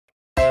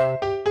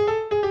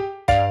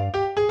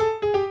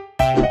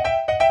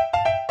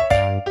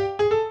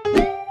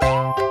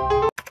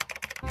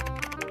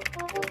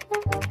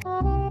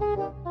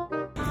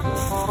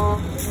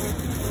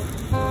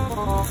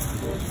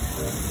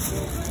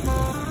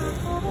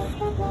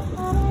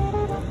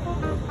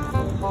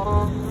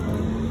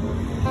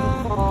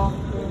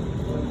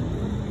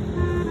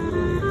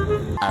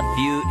A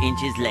few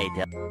inches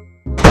later.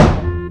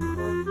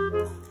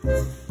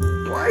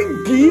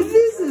 Borgy,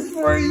 this is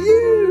for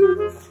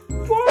you!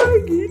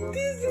 Borgy,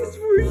 this is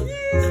for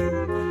you!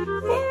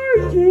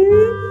 Borgy!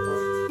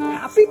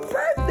 Happy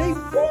birthday,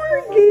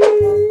 Borgy!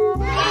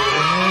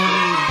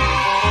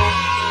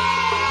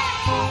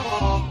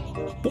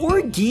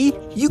 Borgy,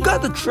 you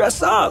gotta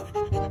dress up!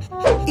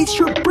 It's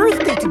your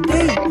birthday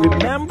today,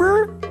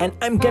 remember? And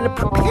I'm gonna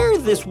prepare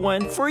this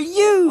one for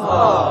you!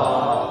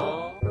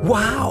 Aww.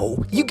 Wow,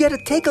 you gotta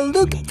take a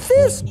look at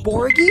this,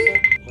 Borgy!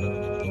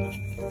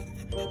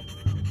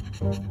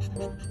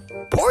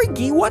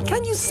 Borgy, what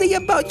can you say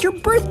about your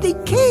birthday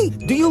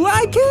cake? Do you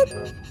like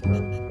it?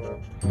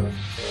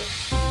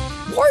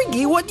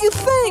 Borgy, what do you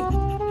think?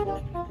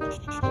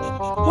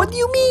 What do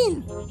you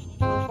mean?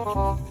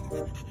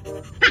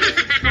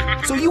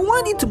 So you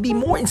want it to be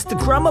more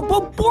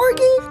Instagrammable,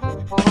 Borgy?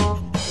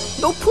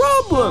 No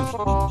problem!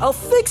 I'll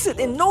fix it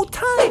in no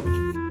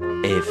time!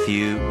 A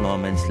few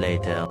moments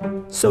later.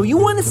 So you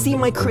want to see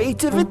my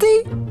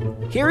creativity?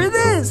 Here it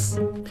is!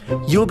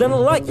 You're gonna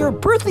like your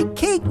birthday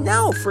cake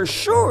now for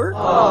sure!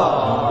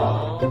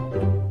 Aww.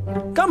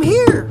 Come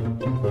here!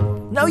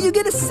 Now you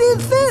get to see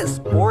this,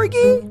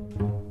 Borgy!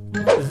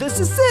 This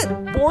is it,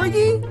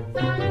 Borgy!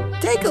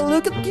 Take a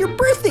look at your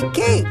birthday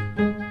cake!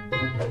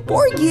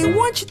 Borgy, I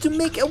want you to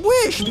make a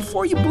wish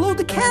before you blow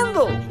the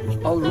candle!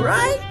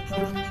 Alright?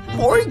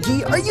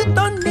 Borgy, are you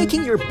done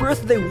making your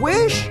birthday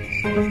wish?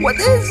 What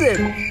is it?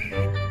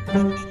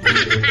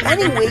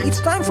 Anyway,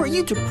 it's time for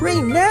you to pray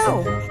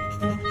now!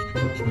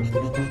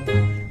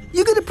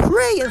 You gotta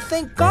pray and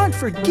thank God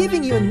for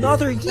giving you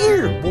another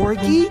year,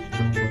 Borgy!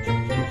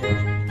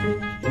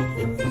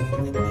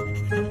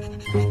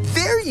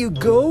 There you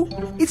go!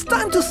 It's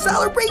time to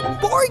celebrate,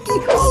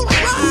 Borgy!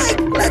 Alright!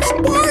 Let's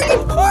party!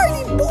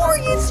 Party,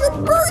 Borgy! It's your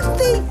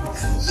birthday!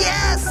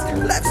 Yes!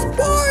 Let's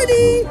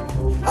party!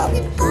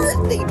 Happy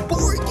birthday,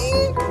 Borgy!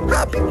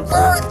 Happy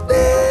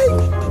birthday!